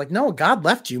Samuel's like, no, God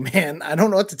left you, man. I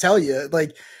don't know what to tell you.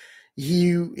 Like,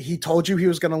 he told you he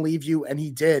was going to leave you, and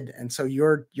he did. And so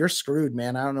you're screwed,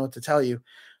 man. I don't know what to tell you.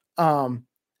 And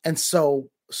so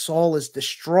Saul is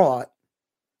distraught.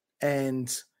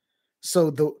 And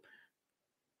so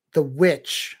the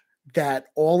witch that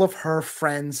all of her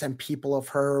friends and people of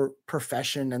her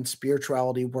profession and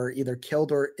spirituality were either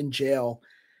killed or in jail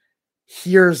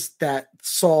hears that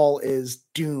Saul is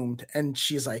doomed. And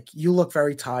she's like, you look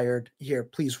very tired. Here,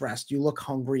 please rest. You look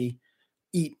hungry.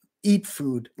 Eat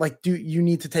food. Like, you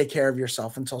need to take care of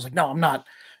yourself. And Saul's like, no, I'm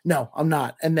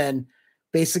not. And then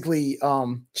basically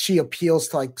she appeals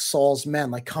to, like, Saul's men,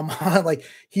 like, come on, like,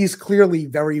 he's clearly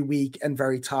very weak and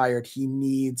very tired. He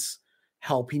needs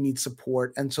help. He needs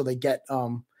support. And so they get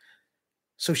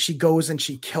so she goes and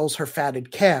she kills her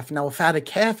fatted calf. Now, a fatted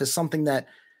calf is something that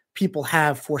people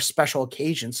have for special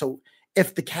occasions. So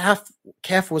if the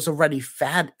calf was already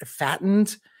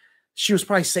fattened, she was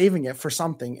probably saving it for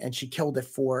something, and she killed it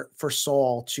for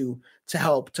Saul to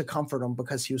help, to comfort him,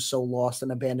 because he was so lost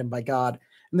and abandoned by God.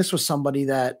 And this was somebody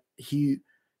that he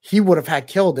would have had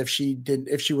killed if she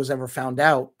was ever found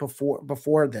out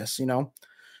before this.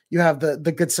 You have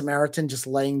the Good Samaritan just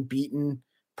laying beaten,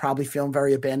 probably feeling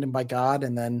very abandoned by God,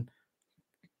 and then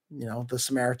the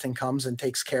Samaritan comes and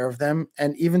takes care of them.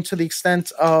 And even to the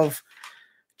extent of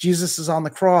Jesus is on the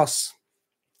cross,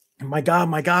 my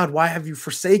God, why have you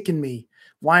forsaken me?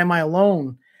 Why am I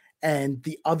alone? And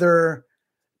the other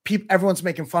everyone's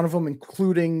making fun of him,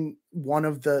 including one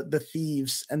of the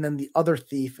thieves, and then the other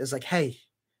thief is like, hey,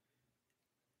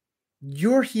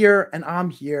 you're here and I'm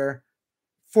here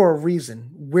for a reason.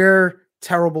 We're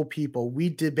terrible people. We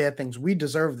did bad things. We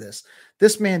deserve this.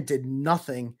 This man did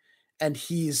nothing and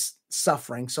he's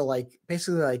suffering. So like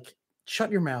basically like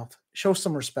shut your mouth, show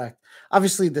some respect.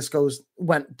 Obviously this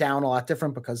went down a lot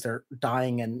different because they're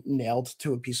dying and nailed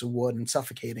to a piece of wood and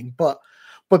suffocating. But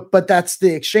that's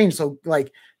the exchange. So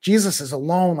like Jesus is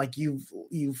alone, like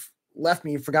you've left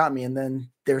me, you forgot me, and then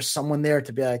there's someone there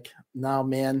to be like, no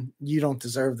man, you don't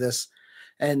deserve this.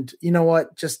 And you know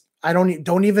what? Just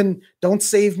don't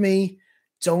save me.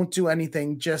 Don't do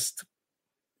anything. Just,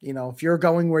 if you're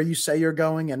going where you say you're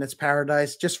going and it's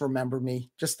paradise, just remember me.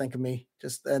 Just think of me.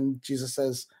 And Jesus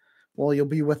says, well, you'll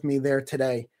be with me there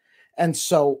today. And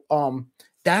so,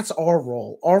 that's our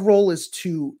role. Our role is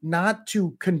not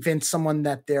to convince someone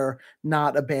that they're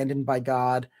not abandoned by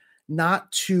God,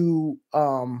 not to,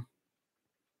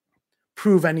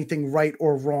 prove anything right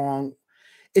or wrong.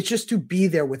 It's just to be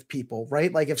there with people,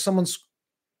 right? Like if someone's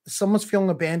feeling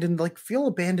abandoned, like feel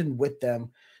abandoned with them,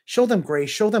 show them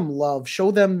grace, show them love, show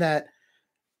them that,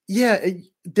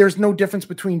 there's no difference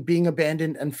between being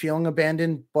abandoned and feeling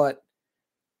abandoned, but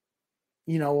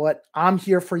you know what? I'm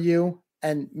here for you.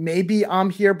 And maybe I'm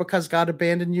here because God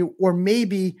abandoned you, or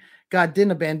maybe God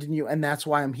didn't abandon you and that's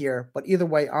why I'm here. But either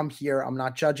way, I'm here. I'm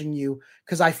not judging you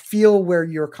because I feel where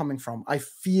you're coming from. I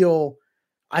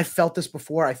felt this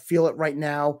before. I feel it right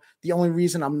now. The only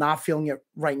reason I'm not feeling it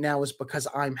right now is because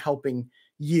I'm helping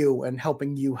you and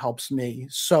helping you helps me.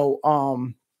 So,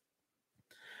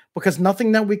 because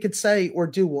nothing that we could say or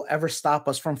do will ever stop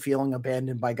us from feeling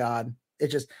abandoned by God. It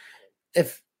just,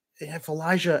 if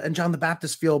Elijah and John the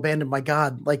Baptist feel abandoned by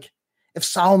God, like if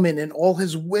Solomon in all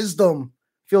his wisdom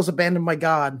feels abandoned by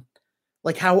God,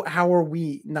 like how are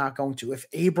we not going to? If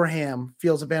Abraham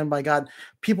feels abandoned by God,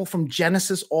 people from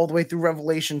Genesis all the way through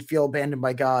Revelation feel abandoned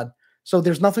by God. So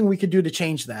there's nothing we could do to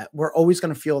change that. We're always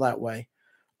going to feel that way.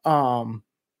 And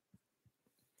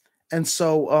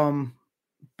so,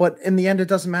 but in the end, it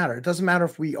doesn't matter. It doesn't matter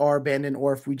if we are abandoned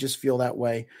or if we just feel that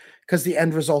way, because the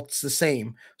end result's the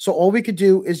same. So all we could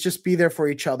do is just be there for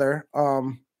each other,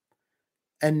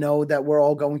 and know that we're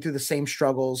all going through the same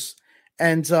struggles,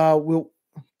 and we'll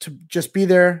to just be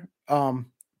there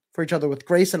for each other with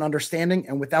grace and understanding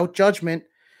and without judgment,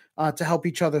 to help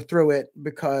each other through it,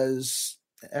 because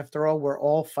after all, we're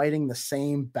all fighting the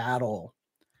same battle.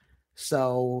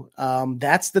 So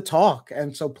that's the talk.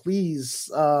 And so please,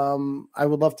 I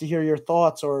would love to hear your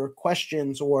thoughts or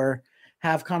questions or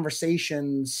have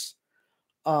conversations.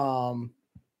 So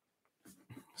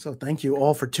thank you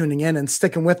all for tuning in and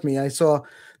sticking with me. I saw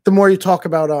the more you talk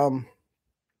about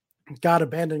God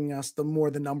abandoning us, the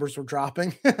more the numbers were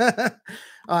dropping.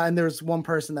 And there's one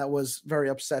person that was very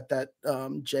upset that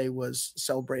Jay was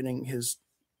celebrating his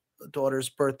daughter's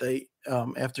birthday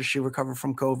after she recovered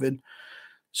from COVID.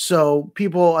 So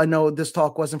people, I know this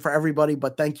talk wasn't for everybody,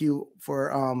 but thank you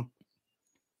for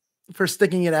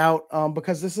sticking it out,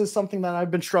 because this is something that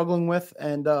I've been struggling with,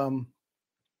 and a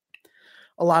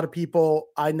lot of people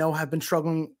I know have been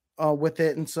struggling with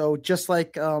it. And so just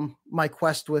like my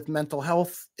quest with mental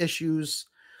health issues,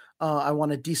 I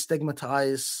want to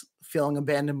destigmatize feeling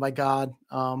abandoned by God,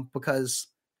 because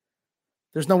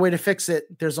there's no way to fix it.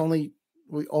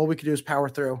 All we can do is power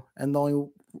through, and the only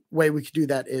way we could do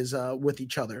that is with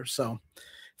each other. So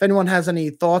if anyone has any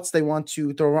thoughts they want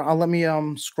to throw around, let me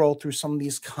scroll through some of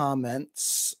these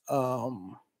comments,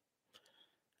 and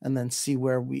then see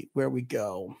where we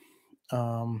go.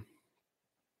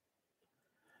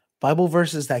 Bible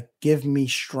verses that give me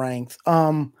strength.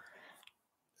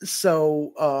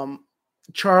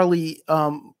 Charlie,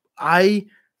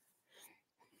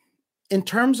 in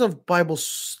terms of Bible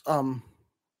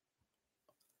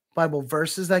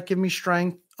verses that give me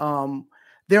strength,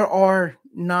 there are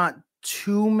not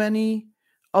too many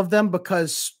of them,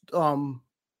 because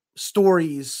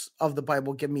stories of the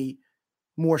Bible give me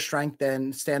more strength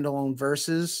than standalone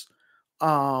verses.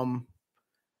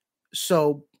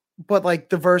 But like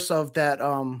the verse of that,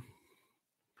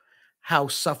 how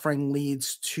suffering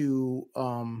leads to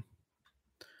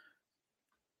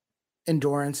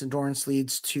endurance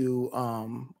leads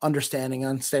to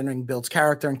understanding builds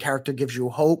character, and character gives you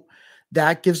hope.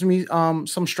 That gives me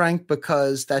some strength,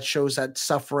 because that shows that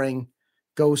suffering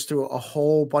goes through a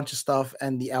whole bunch of stuff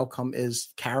and the outcome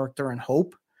is character and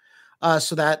hope.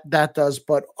 So that does,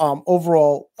 but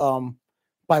overall,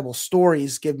 Bible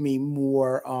stories give me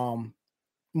more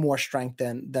strength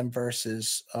than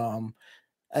verses.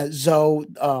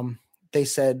 They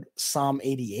said Psalm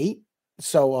 88.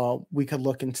 So we could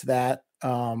look into that.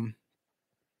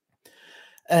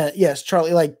 Yes,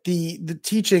 Charlie, like the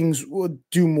teachings would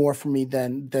do more for me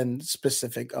than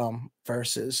specific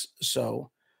verses.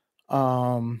 So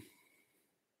um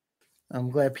I'm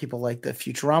glad people like the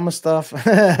Futurama stuff.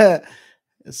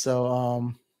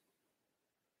 So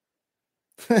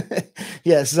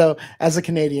yeah, so as a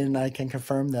Canadian, I can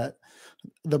confirm that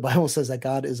the Bible says that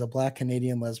God is a Black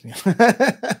Canadian lesbian.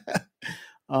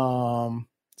 um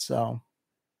so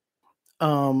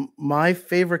my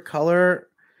favorite color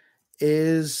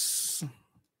is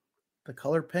the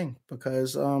color pink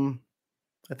because I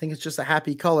think it's just a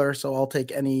happy color, so I'll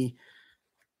take any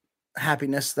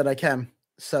happiness that I can.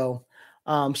 So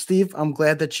Steve, I'm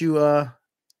glad that you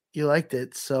liked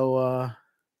it. So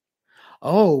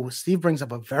oh, Steve brings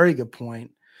up a very good point.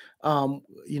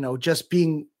 Just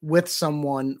being with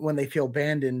someone when they feel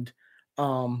abandoned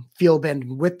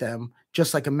with them,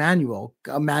 just like Emmanuel.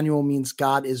 Emmanuel means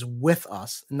God is with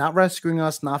us, not rescuing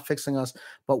us, not fixing us,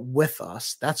 but with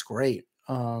us. That's great.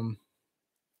 Zoe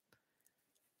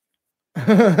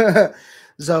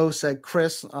said,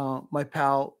 Chris, my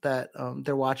pal that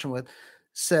they're watching with,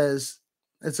 says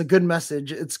it's a good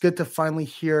message. It's good to finally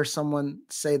hear someone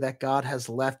say that God has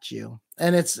left you.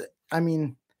 And I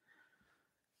mean,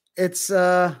 it's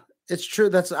true.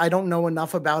 I don't know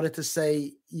enough about it to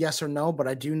say yes or no, but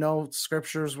I do know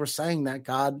scriptures were saying that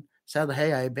God said,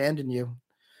 hey, I abandoned you.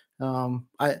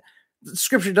 That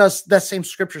same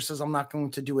scripture says I'm not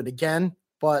going to do it again,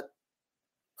 but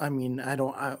I mean,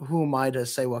 who am I to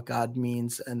say what God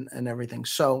means and everything?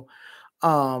 So,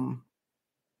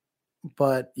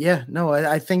 but yeah, no,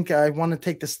 I think I want to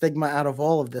take the stigma out of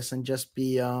all of this and just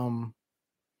be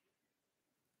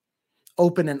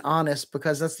open and honest,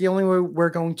 because that's the only way we're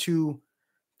going to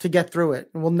get through it.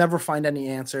 We'll never find any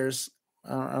answers.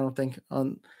 I don't think.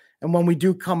 And when we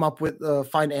do come up with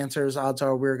find answers, odds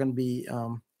are we're going to be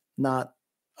not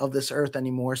of this earth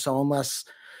anymore. So unless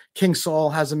King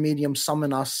Saul has a medium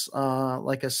summon us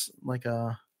like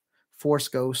a force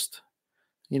ghost,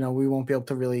 we won't be able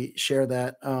to really share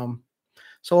that.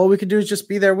 So all we could do is just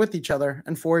be there with each other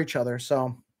and for each other.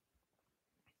 So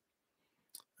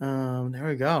there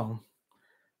we go.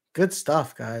 Good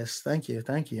stuff, guys. Thank you.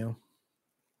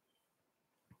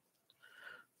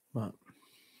 But,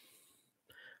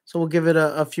 so we'll give it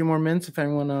a few more minutes if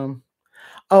anyone.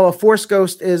 A force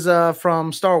ghost is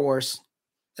from Star Wars.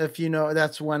 If you know,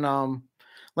 that's when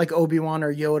like Obi-Wan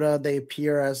or Yoda, they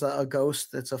appear as a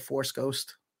ghost. It's a force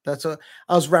ghost. I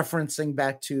was referencing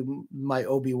back to my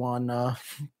Obi-Wan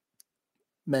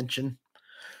mention.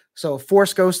 So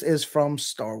force ghost is from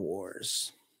Star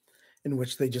Wars, in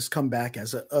which they just come back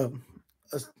as a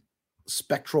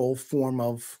spectral form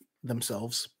of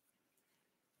themselves.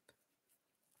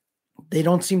 They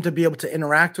don't seem to be able to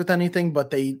interact with anything,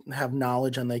 but they have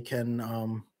knowledge and they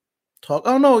can talk.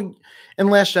 Oh no, in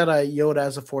Last Jedi, Yoda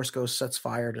as a force ghost sets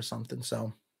fire to something.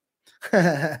 So,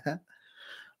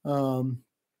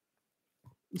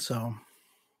 so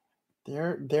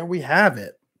there we have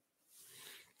it.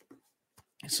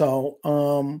 So,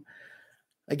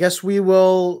 I guess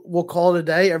we'll call it a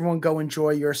day. Everyone go enjoy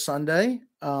your Sunday.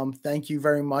 Thank you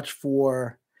very much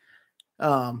for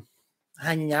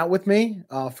hanging out with me,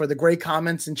 for the great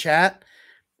comments in chat.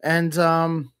 And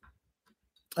I'm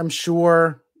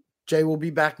sure Jay will be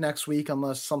back next week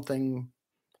unless something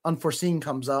unforeseen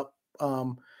comes up.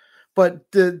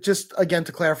 But just again,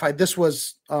 to clarify, this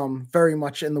was very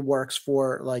much in the works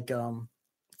for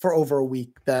for over a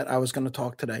week that I was going to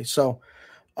talk today. So,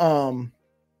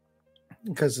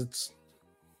 because it's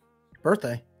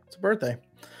birthday. It's a birthday.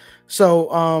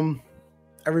 So,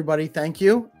 everybody, thank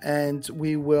you. And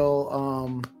we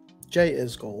will, Jay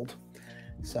is gold.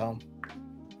 So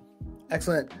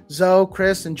excellent. Zoe,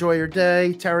 Chris, enjoy your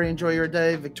day. Terry, enjoy your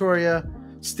day. Victoria,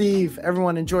 Steve,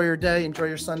 everyone enjoy your day. Enjoy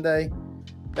your Sunday.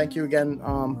 Thank you again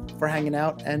for hanging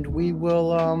out. And we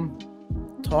will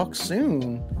talk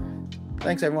soon.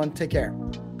 Thanks, everyone. Take care.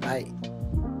 Bye.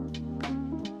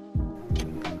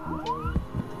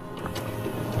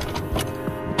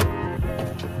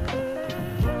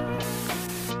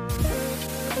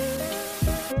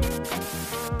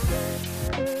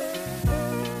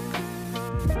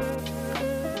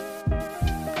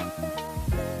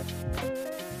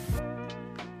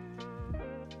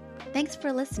 Thanks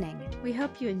for listening. We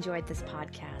hope you enjoyed this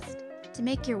podcast. To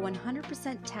make your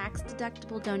 100%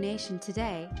 tax-deductible donation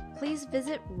today, please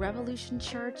visit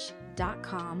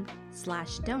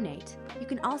revolutionchurch.com/donate. You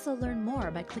can also learn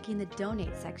more by clicking the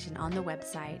donate section on the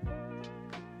website.